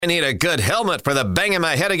I need a good helmet for the banging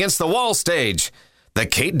my head against the wall stage. The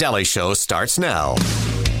Kate Dalley Show starts now.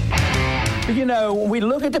 You know, we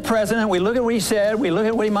look at the president, we look at what he said, we look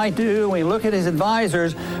at what he might do, we look at his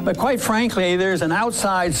advisors, but quite frankly, there's an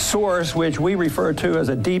outside source which we refer to as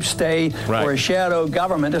a deep state or a shadow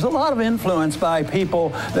government. There's a lot of influence by people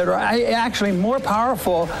that are actually more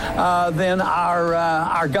powerful than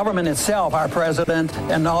our government itself, our president,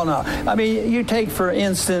 and all. No. I mean, you take, for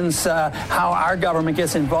instance, how our government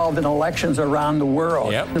gets involved in elections around the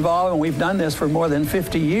world. Involved, and we've done this for more than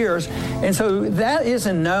 50 years, and so that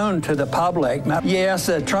isn't known to the public. Yes,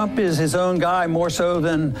 Trump is his own guy more so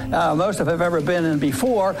than most of have ever been in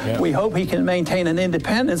before. We hope he can maintain an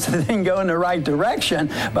independence and then go in the right direction.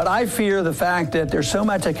 But I fear the fact that there's so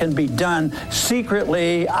much that can be done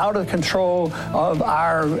secretly, out of control of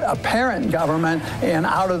our apparent government and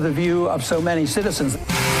out of the view of so many citizens.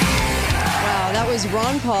 Wow, that was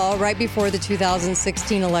Ron Paul right before the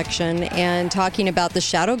 2016 election and talking about the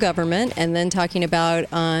shadow government and then talking about,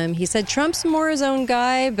 he said Trump's more his own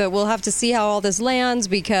guy, but we'll have to see how all this lands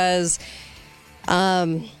because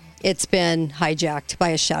it's been hijacked by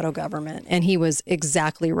a shadow government. And he was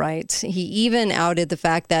exactly right. He even outed the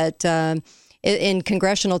fact that in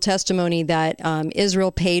congressional testimony that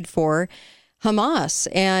Israel paid for Hamas,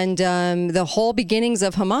 and the whole beginnings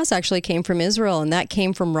of Hamas actually came from Israel, and that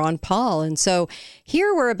came from Ron Paul. And so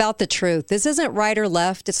here we're about the truth. This isn't right or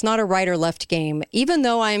left. It's not a right or left game. Even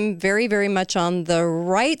though I'm very, very much on the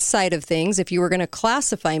right side of things, if you were going to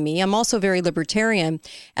classify me, I'm also very libertarian.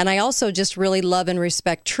 And I also just really love and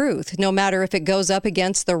respect truth, no matter if it goes up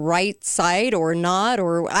against the right side or not,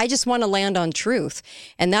 or I just want to land on truth.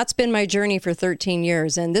 And that's been my journey for 13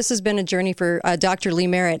 years. And this has been a journey for Dr. Lee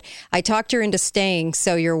Merritt. I talked her into staying,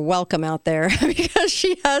 so you're welcome out there because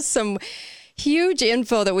she has some huge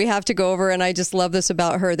info that we have to go over, and I just love this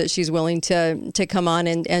about her, that she's willing to come on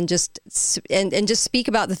and just speak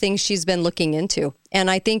about the things she's been looking into.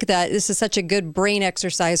 And I think that this is such a good brain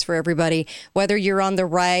exercise for everybody, whether you're on the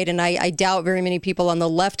right, and I doubt very many people on the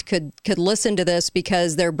left could listen to this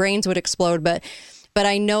because their brains would explode, but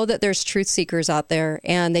I know that there's truth seekers out there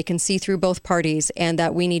and they can see through both parties and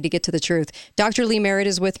that we need to get to the truth. Dr. Lee Merritt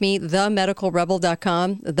is with me,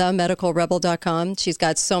 themedicalrebel.com, themedicalrebel.com. She's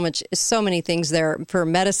got so many things there for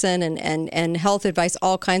medicine and health advice,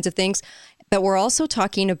 all kinds of things. But we're also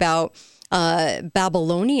talking about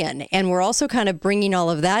Babylonian. And we're also kind of bringing all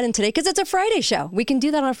of that in today because it's a Friday show. We can do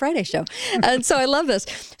that on a Friday show. And so I love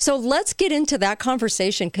this. So let's get into that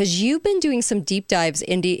conversation because you've been doing some deep dives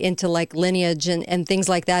into like lineage and things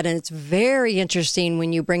like that. And it's very interesting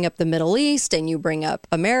when you bring up the Middle East and you bring up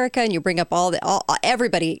America and you bring up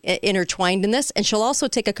everybody intertwined in this. And she'll also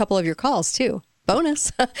take a couple of your calls too.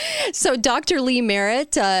 Bonus. So Dr. Lee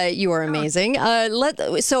Merritt, you are amazing.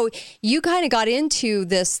 So you kind of got into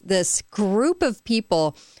this group of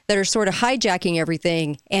people that are sort of hijacking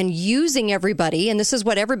everything and using everybody. And this is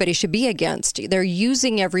what everybody should be against. They're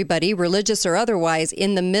using everybody, religious or otherwise,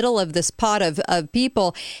 in the middle of this pot of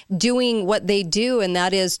people doing what they do. And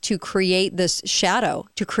that is to create this shadow,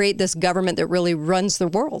 to create this government that really runs the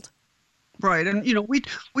world. Right. And,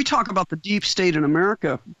 we talk about the deep state in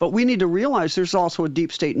America, but we need to realize there's also a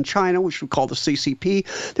deep state in China, which we call the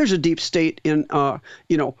CCP. There's a deep state in,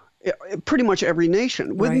 pretty much every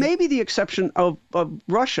nation, with maybe the exception of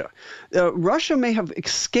Russia. Russia may have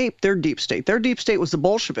escaped their deep state. Their deep state was the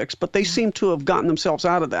Bolsheviks, but they seem to have gotten themselves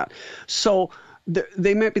out of that. So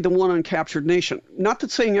they might be the one uncaptured nation. Not that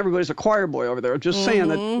saying everybody's a choir boy over there. Just saying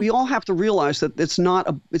that we all have to realize that it's not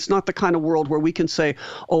the kind of world where we can say,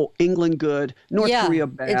 oh, England good, North Korea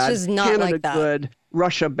bad, it's just not Canada like that. Good,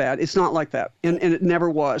 Russia bad. It's not like that. And it never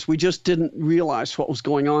was. We just didn't realize what was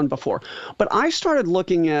going on before. But I started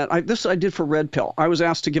looking at, this I did for Red Pill. I was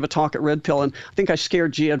asked to give a talk at Red Pill, and I think I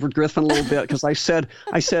scared G. Edward Griffin a little bit because I said,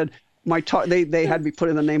 my talk, they had me put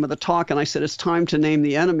in the name of the talk, and I said, it's time to name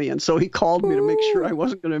the enemy. And so he called me to make sure I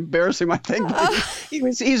wasn't going to embarrass him, I think. But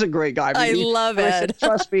he's a great guy. I love it. I said,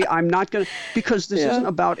 trust me, I'm not going to, because this isn't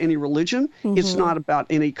about any religion. It's not about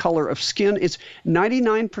any color of skin. It's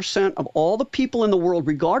 99% of all the people in the world,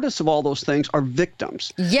 regardless of all those things, are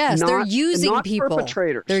victims. Yes, they're using people. Not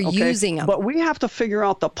perpetrators. They're using them. But we have to figure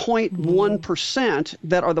out the 0.1%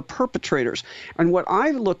 that are the perpetrators. And what I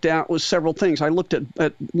looked at was several things. I looked at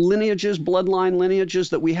lineages, bloodline lineages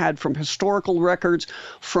that we had from historical records,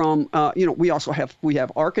 from we also have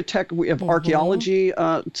architect, we have archaeology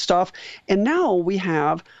stuff, and now we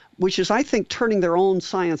have which is, I think, turning their own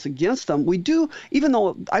science against them. We do, even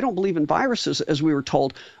though I don't believe in viruses, as we were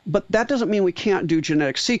told, but that doesn't mean we can't do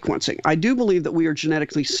genetic sequencing. I do believe that we are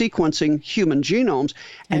genetically sequencing human genomes,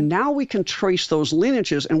 and now we can trace those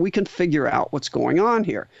lineages and we can figure out what's going on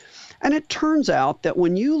here. And it turns out that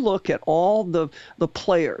when you look at all the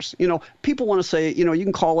players, people want to say, you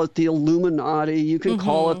can call it the Illuminati, you can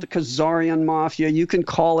call it the Khazarian Mafia, you can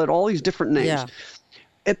call it all these different names. Yeah.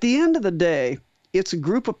 At the end of the day, it's a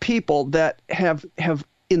group of people that have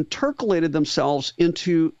intercalated themselves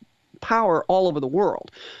into power all over the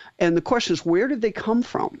world. And the question is, where did they come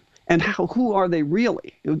from? And who are they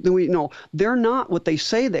really? They're not what they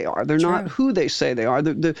say they are. They're not who they say they are.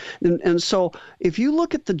 And so if you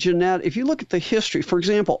look at if you look at the history, for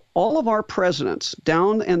example, all of our presidents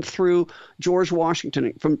down and through George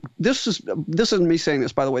Washington, this isn't me saying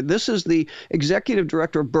this, by the way, this is the executive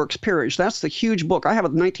director of Burke's Peerage. That's the huge book. I have a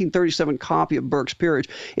 1937 copy of Burke's Peerage.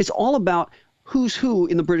 It's all about who's who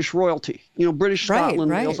in the British royalty, British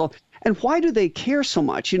Scotland, Wales. And why do they care so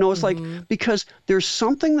much? It's like, because there's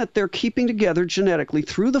something that they're keeping together genetically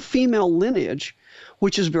through the female lineage,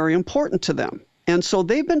 which is very important to them. And so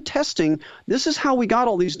they've been testing. This is how we got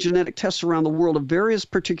all these genetic tests around the world of various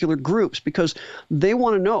particular groups, because they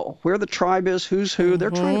want to know where the tribe is, who's who. They're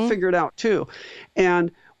trying to figure it out too. And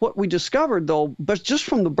what we discovered, though, but just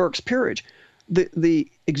from the Burke's Peerage, the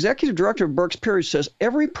executive director of Burke's Peerage says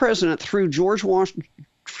every president through George Washington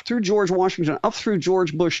up through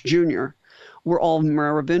George Bush Jr. were all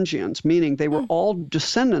Merovingians, meaning they were all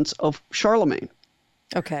descendants of Charlemagne.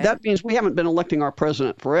 Okay. That means we haven't been electing our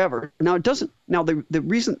president forever. Now it doesn't. Now the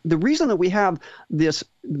reason that we have this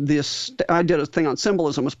I did a thing on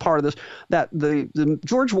symbolism as part of this, that the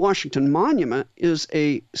George Washington monument is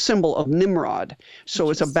a symbol of Nimrod. So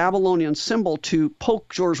it's a Babylonian symbol to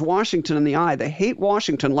poke George Washington in the eye. They hate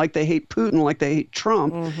Washington like they hate Putin, like they hate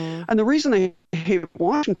Trump. And the reason they hate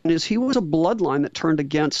Washington is he was a bloodline that turned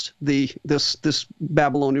against this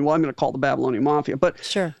Babylonian, well, I'm going to call it the Babylonian Mafia. But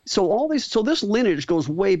so this lineage goes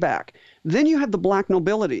way back. Then you have the black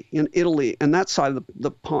nobility in Italy and that side of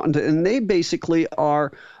the pond, and they basically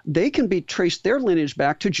they can be traced, their lineage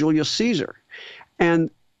back to Julius Caesar.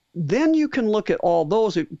 And then you can look at all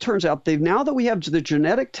those. It turns out now that we have the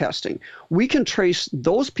genetic testing, we can trace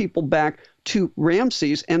those people back to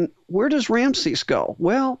Ramses. And where does Ramses go?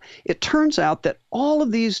 Well, it turns out that all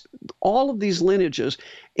of these lineages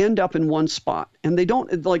end up in one spot, and they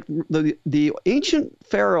don't, like the ancient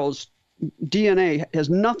pharaohs' DNA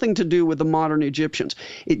has nothing to do with the modern Egyptians.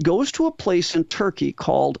 It goes to a place in Turkey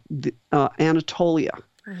called Anatolia.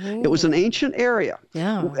 It was an ancient area.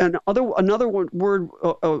 Yeah. And another word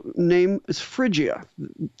name is Phrygia.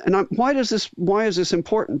 And why is this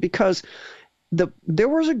important? Because there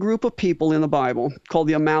was a group of people in the Bible called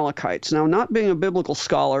the Amalekites. Now, not being a biblical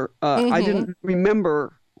scholar, I didn't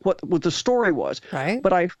remember what the story was. Right.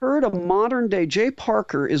 But I heard a modern day, Jay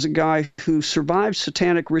Parker is a guy who survived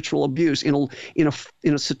satanic ritual abuse in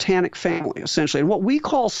a satanic family, essentially. And what we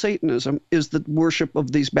call Satanism is the worship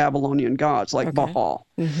of these Babylonian gods like Baal.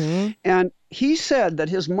 And he said that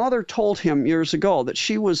his mother told him years ago that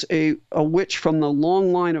she was a witch from the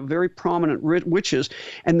long line of very prominent witches,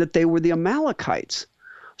 and that they were the Amalekites.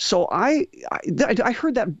 So I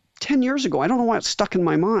heard that 10 years ago. I don't know why it's stuck in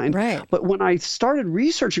my mind. Right. But when I started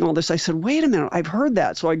researching all this, I said, wait a minute, I've heard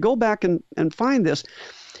that. So I go back and find this.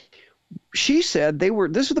 She said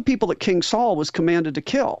this are the people that King Saul was commanded to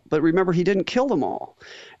kill. But remember, he didn't kill them all.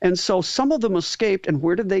 And so some of them escaped. And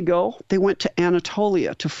where did they go? They went to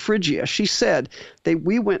Anatolia, to Phrygia. She said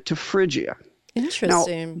we went to Phrygia.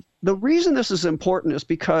 Interesting. Now, the reason this is important is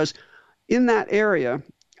because in that area,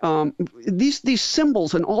 these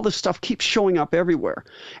symbols and all this stuff keeps showing up everywhere.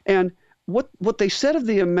 And what they said of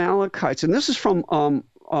the Amalekites, and this is from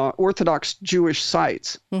Orthodox Jewish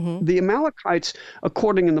sites, the Amalekites,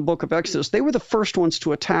 according in the book of Exodus, they were the first ones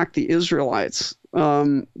to attack the Israelites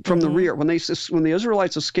from the rear. When the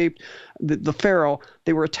Israelites escaped the Pharaoh,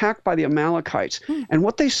 they were attacked by the Amalekites. And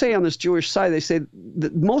what they say on this Jewish site, they say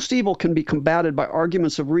that most evil can be combated by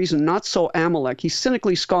arguments of reason, not so Amalek. He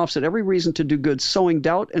cynically scoffs at every reason to do good, sowing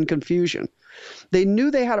doubt and confusion. They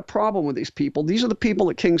knew they had a problem with these people. These are the people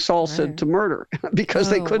that King Saul said to murder because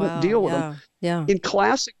they couldn't deal with them. Yeah. In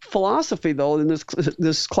classic philosophy, though, in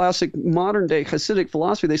this classic modern-day Hasidic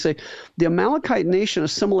philosophy, they say the Amalekite nation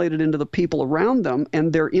assimilated into the people around them,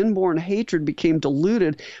 and their inborn hatred became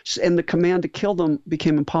diluted, and the command to kill them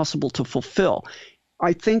became impossible to fulfill.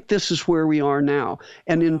 I think this is where we are now.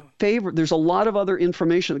 And there's a lot of other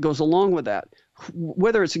information that goes along with that.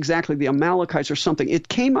 whether it's exactly the Amalekites or something, it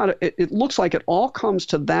came out, it looks like it all comes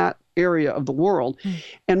to that area of the world.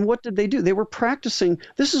 And what did they do? They were practicing,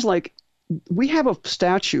 this is like, we have a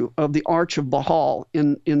statue of the Arch of Baal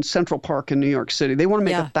in Central Park in New York City. They want to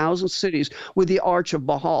make 1,000 cities with the Arch of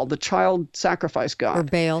Baal, the child sacrifice god. Or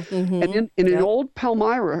Baal. Mm-hmm. And in old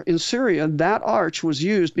Palmyra in Syria, that arch was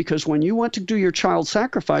used because when you went to do your child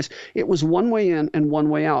sacrifice, it was one way in and one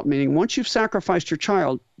way out, meaning once you've sacrificed your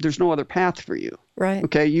child, there's no other path for you. Right.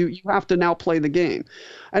 Okay, you have to now play the game.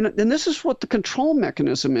 And this is what the control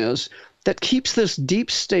mechanism is that keeps this deep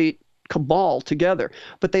state cabal together.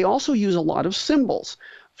 But they also use a lot of symbols.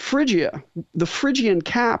 Phrygia, the Phrygian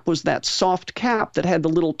cap was that soft cap that had the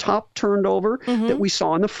little top turned over that we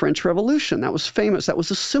saw in the French Revolution. That was famous. That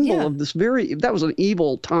was a symbol of this that was an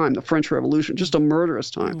evil time, the French Revolution, just a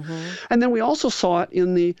murderous time. And then we also saw it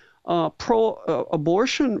in the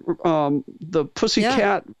pro-abortion, the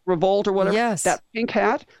Pussycat Revolt or whatever, that pink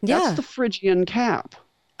hat, that's the Phrygian cap.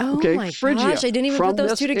 Oh my Phrygia, gosh, I didn't even put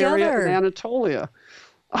those two together. From this area in Anatolia.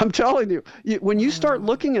 I'm telling you, when you start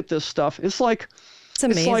looking at this stuff, it's like, it's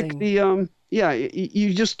amazing. It's like the,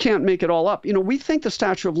 you just can't make it all up. You know, we think the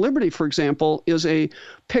Statue of Liberty, for example, is a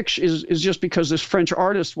picture, is just because this French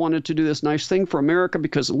artist wanted to do this nice thing for America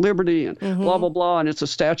because of liberty and blah, blah, blah. And it's a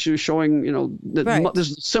statue showing, you know, that this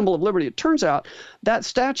is the symbol of liberty. It turns out that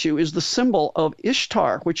statue is the symbol of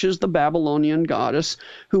Ishtar, which is the Babylonian goddess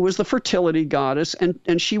who was the fertility goddess.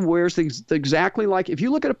 And she wears exactly like, if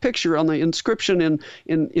you look at a picture on the inscription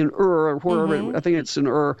in Ur or wherever, I think it's in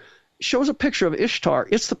Ur, shows a picture of Ishtar.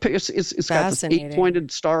 It's got this 8-pointed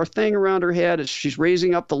star thing around her head. She's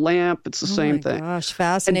raising up the lamp. It's the same thing. Gosh,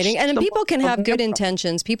 fascinating. And people can have good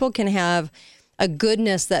intentions. People can have a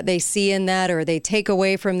goodness that they see in that or they take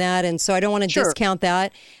away from that. And so I don't want to discount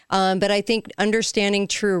that. But I think understanding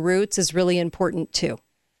true roots is really important too.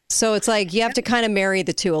 So it's like you have to kind of marry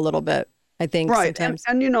the two a little bit, I think. Right. Sometimes.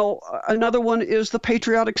 And, you know, another one is the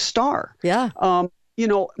patriotic star. Yeah. You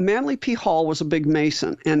know, Manly P. Hall was a big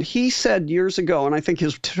Mason, and he said years ago, and I think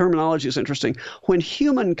his terminology is interesting, when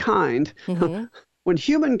humankind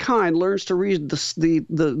learns to read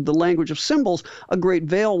the language of symbols, a great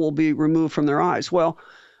veil will be removed from their eyes. Well,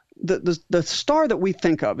 the star that we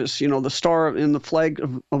think of is, you know, the star in the flag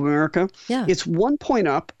of America. Yeah. It's 1 point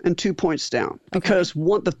up and 2 points down because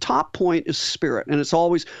the top point is spirit, and it's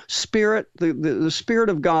always spirit. The spirit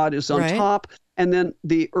of God is on top. And then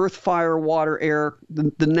the earth, fire, water, air,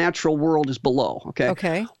 the natural world is below,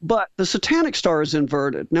 okay? But the satanic star is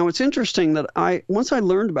inverted. Now, it's interesting that once I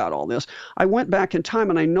learned about all this, I went back in time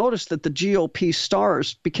and I noticed that the GOP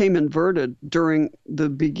stars became inverted during the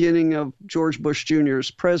beginning of George Bush Jr.'s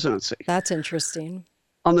presidency. That's interesting.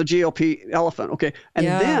 On the GOP elephant, okay? And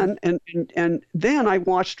then and then I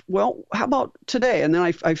watched, well, how about today? And then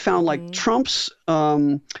I found like Trump's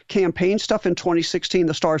campaign stuff in 2016,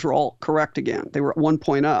 the stars were all correct again. They were at 1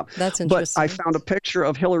 point up. That's interesting. But I found a picture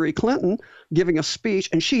of Hillary Clinton giving a speech,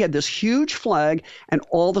 and she had this huge flag, and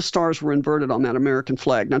all the stars were inverted on that American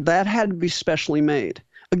flag. Now, that had to be specially made.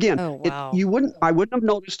 Again, I wouldn't have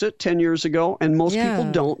noticed it 10 years ago, and most people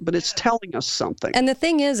don't, but it's telling us something. And the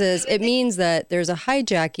thing is it means that there's a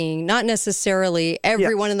hijacking, not necessarily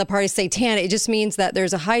everyone in the party is satanic. It just means that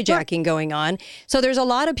there's a hijacking going on. So there's a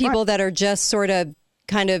lot of people that are just sort of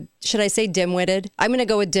kind of, should I say dim-witted? I'm going to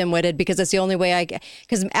go with dim-witted because that's the only way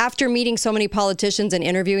because after meeting so many politicians and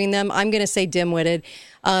interviewing them, I'm going to say dim-witted,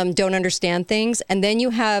 don't understand things. And then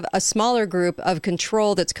you have a smaller group of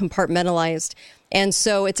control that's compartmentalized. And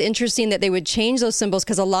so it's interesting that they would change those symbols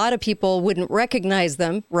because a lot of people wouldn't recognize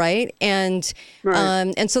them, right? And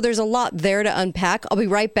so there's a lot there to unpack. I'll be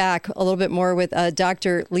right back a little bit more with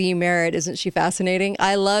Dr. Lee Merritt. Isn't she fascinating?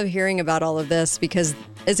 I love hearing about all of this because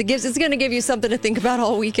it's going to give you something to think about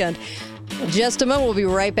all weekend. Just a moment. We'll be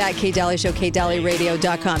right back. Kate Dalley Show,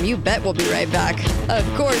 KateDalleyRadio.com. You bet we'll be right back. Of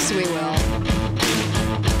course we will.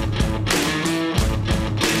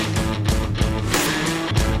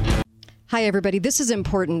 Hi, everybody. This is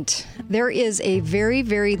important. There is a very,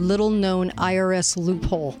 very little known IRS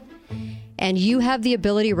loophole, and you have the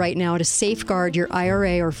ability right now to safeguard your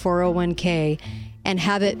IRA or 401k and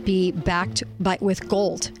have it be backed with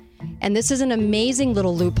gold. And this is an amazing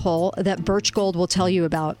little loophole that Birch Gold will tell you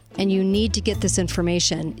about, and you need to get this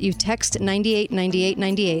information. You text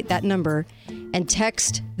 989898, that number, and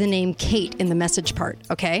text the name Kate in the message part,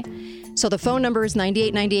 okay? So the phone number is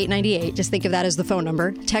 989898. Just think of that as the phone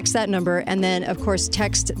number. Text that number, and then, of course,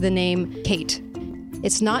 text the name Kate.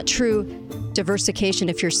 It's not true diversification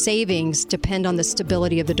if your savings depend on the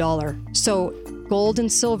stability of the dollar. So Gold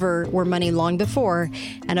and silver were money long before.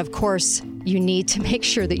 And of course, you need to make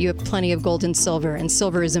sure that you have plenty of gold and silver. And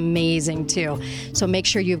silver is amazing too. So make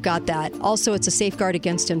sure you've got that. Also, it's a safeguard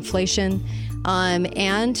against inflation.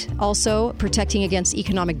 And also protecting against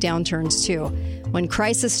economic downturns too. When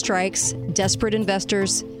crisis strikes, desperate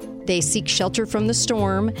investors, they seek shelter from the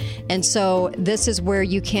storm. And so this is where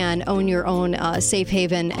you can own your own safe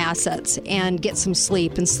haven assets and get some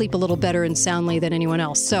sleep and sleep a little better and soundly than anyone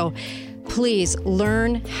else. So please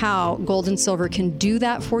learn how gold and silver can do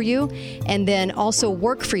that for you, and then also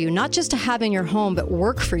work for you, not just to have in your home, but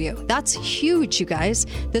work for you. That's huge, you guys.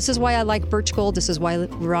 This is why I like birch gold. This is why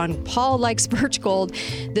Ron Paul likes birch gold.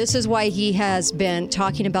 This is why he has been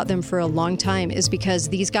talking about them for a long time, is because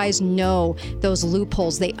these guys know those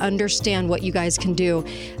loopholes. They understand what you guys can do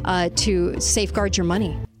to safeguard your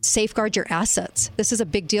money. Safeguard your assets. This is a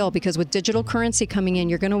big deal because with digital currency coming in,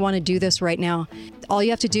 you're going to want to do this right now. All you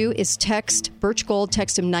have to do is text Birch Gold,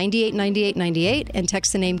 text him 989898, and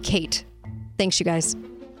text the name Kate. Thanks, you guys.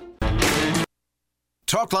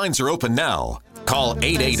 Talk lines are open now. Call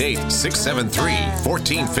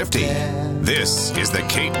 888-673-1450. This is the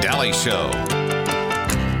Kate Dalley Show.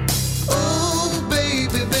 Oh,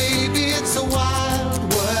 baby, baby, it's a wild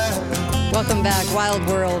world. Welcome back, Wild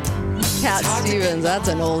World. Pat Stevens, that's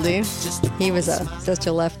an oldie. He was such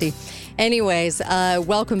a lefty. Anyways,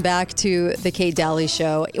 welcome back to the Kate Dalley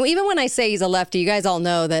Show. Even when I say he's a lefty, you guys all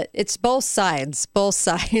know that it's both sides. Both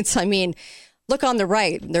sides. I mean, look on the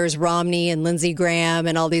right. There's Romney and Lindsey Graham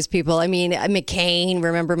and all these people. I mean, McCain.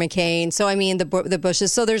 Remember McCain? So I mean, the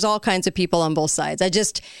Bushes. So there's all kinds of people on both sides. I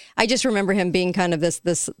just remember him being kind of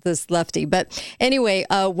this lefty. But anyway,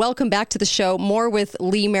 welcome back to the show. More with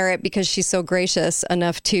Lee Merritt because she's so gracious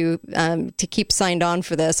enough to keep signed on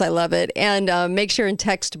for this. I love it. And make sure and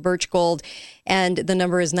text Birch Gold. And the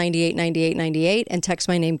number is 989898, and text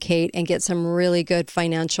my name, Kate, and get some really good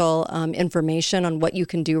financial information on what you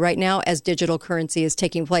can do right now as digital currency is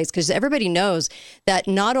taking place. Because everybody knows that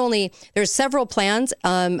not only there's several plans,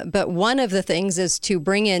 but one of the things is to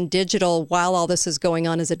bring in digital while all this is going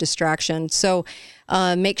on as a distraction. So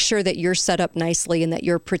make sure that you're set up nicely and that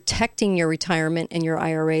you're protecting your retirement and your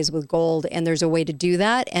IRAs with gold. And there's a way to do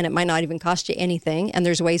that. And it might not even cost you anything. And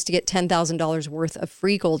there's ways to get $10,000 worth of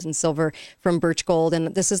free gold and silver from Birch Gold.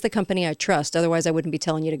 And this is the company I trust. Otherwise, I wouldn't be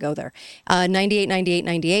telling you to go there.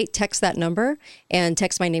 989898. Text that number and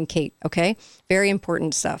text my name, Kate. Okay. Very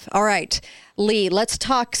important stuff. All right, Lee, let's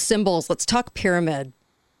talk symbols. Let's talk pyramid.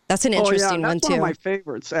 That's an interesting one, too. That's one of my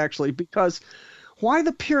favorites, actually, because why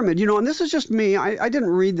the pyramid? You know, and this is just me. I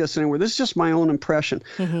didn't read this anywhere. This is just my own impression.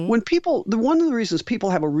 Mm-hmm. When people, one of the reasons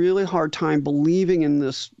people have a really hard time believing in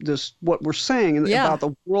this what we're saying about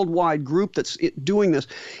the worldwide group that's doing this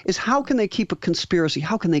is how can they keep a conspiracy?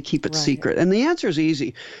 How can they keep it secret? And the answer is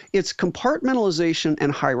easy. It's compartmentalization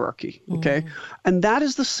and hierarchy, okay? And that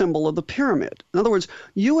is the symbol of the pyramid. In other words,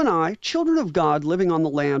 you and I, children of God living on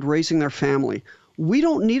the land, raising their family, we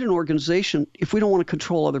don't need an organization if we don't want to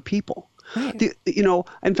control other people. Right.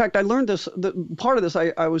 In fact, I learned this. Part of this,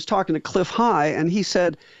 I was talking to Cliff High, and he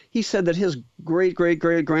said that his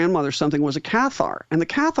great-great-great-grandmother something was a Cathar, and the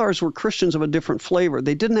Cathars were Christians of a different flavor.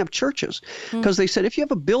 They didn't have churches because they said if you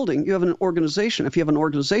have a building, you have an organization. If you have an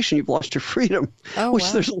organization, you've lost your freedom.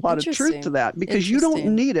 There's a lot of truth to that because you don't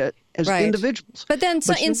need it as individuals. But then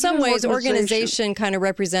in some ways, organization kind of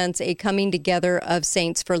represents a coming together of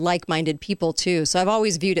saints for like-minded people too. So I've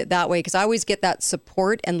always viewed it that way because I always get that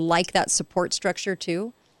support and like that support structure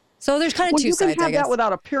too. So there's kind of two sides, I guess. You can have that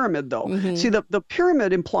without a pyramid, though. Mm-hmm. See, the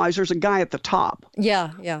pyramid implies there's a guy at the top.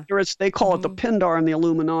 Yeah. They call it the Pindar in the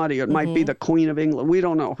Illuminati. It might be the Queen of England. We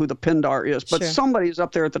don't know who the Pindar is, but somebody's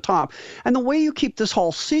up there at the top. And the way you keep this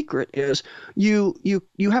whole secret is you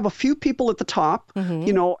have a few people at the top,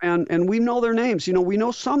 and we know their names. We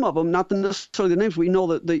know some of them, not necessarily the names. We know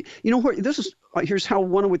that here's how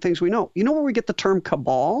one of the things we know. You know where we get the term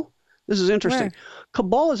cabal? This is interesting. Where?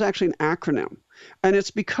 Cabal is actually an acronym. And it's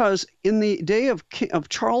because in the day of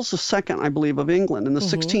Charles II, I believe, of England in the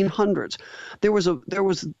 1600s,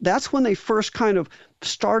 that's when they first kind of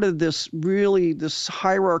started this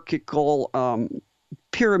hierarchical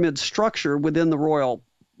pyramid structure within the royal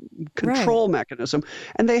control mechanism.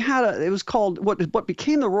 And they had it was called what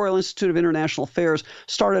became the Royal Institute of International Affairs.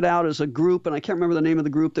 Started out as a group, and I can't remember the name of the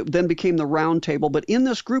group, that then became the Round Table. But in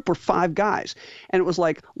this group were 5 guys, and it was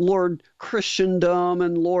like Lord Christendom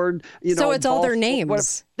and Lord, so it's all their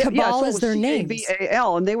names. Cabal is their names.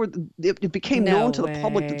 CABAL, and it became known to the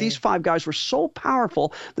public that these 5 guys were so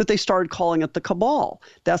powerful that they started calling it the Cabal.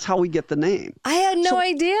 That's how we get the name. I had no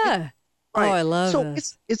idea. Oh, I love so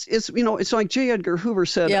this. it's it's like J. Edgar Hoover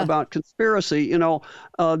said about conspiracy.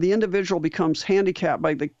 The individual becomes handicapped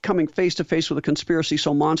by coming face to face with a conspiracy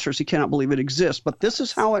so monstrous he cannot believe it exists. But this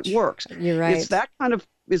is how it works. You're right. It's that kind of.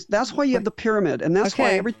 That's why you have the pyramid, and that's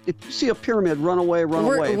why if you see a pyramid, run away.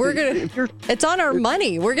 It's on our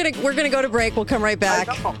money. We're gonna go to break. We'll come right back.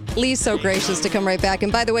 Lee's so gracious to come right back.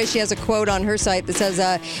 And by the way, she has a quote on her site that says,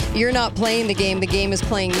 "You're not playing the game is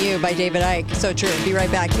playing you," by David Icke. So true. Be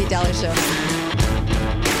right back. Kate Dalley Show.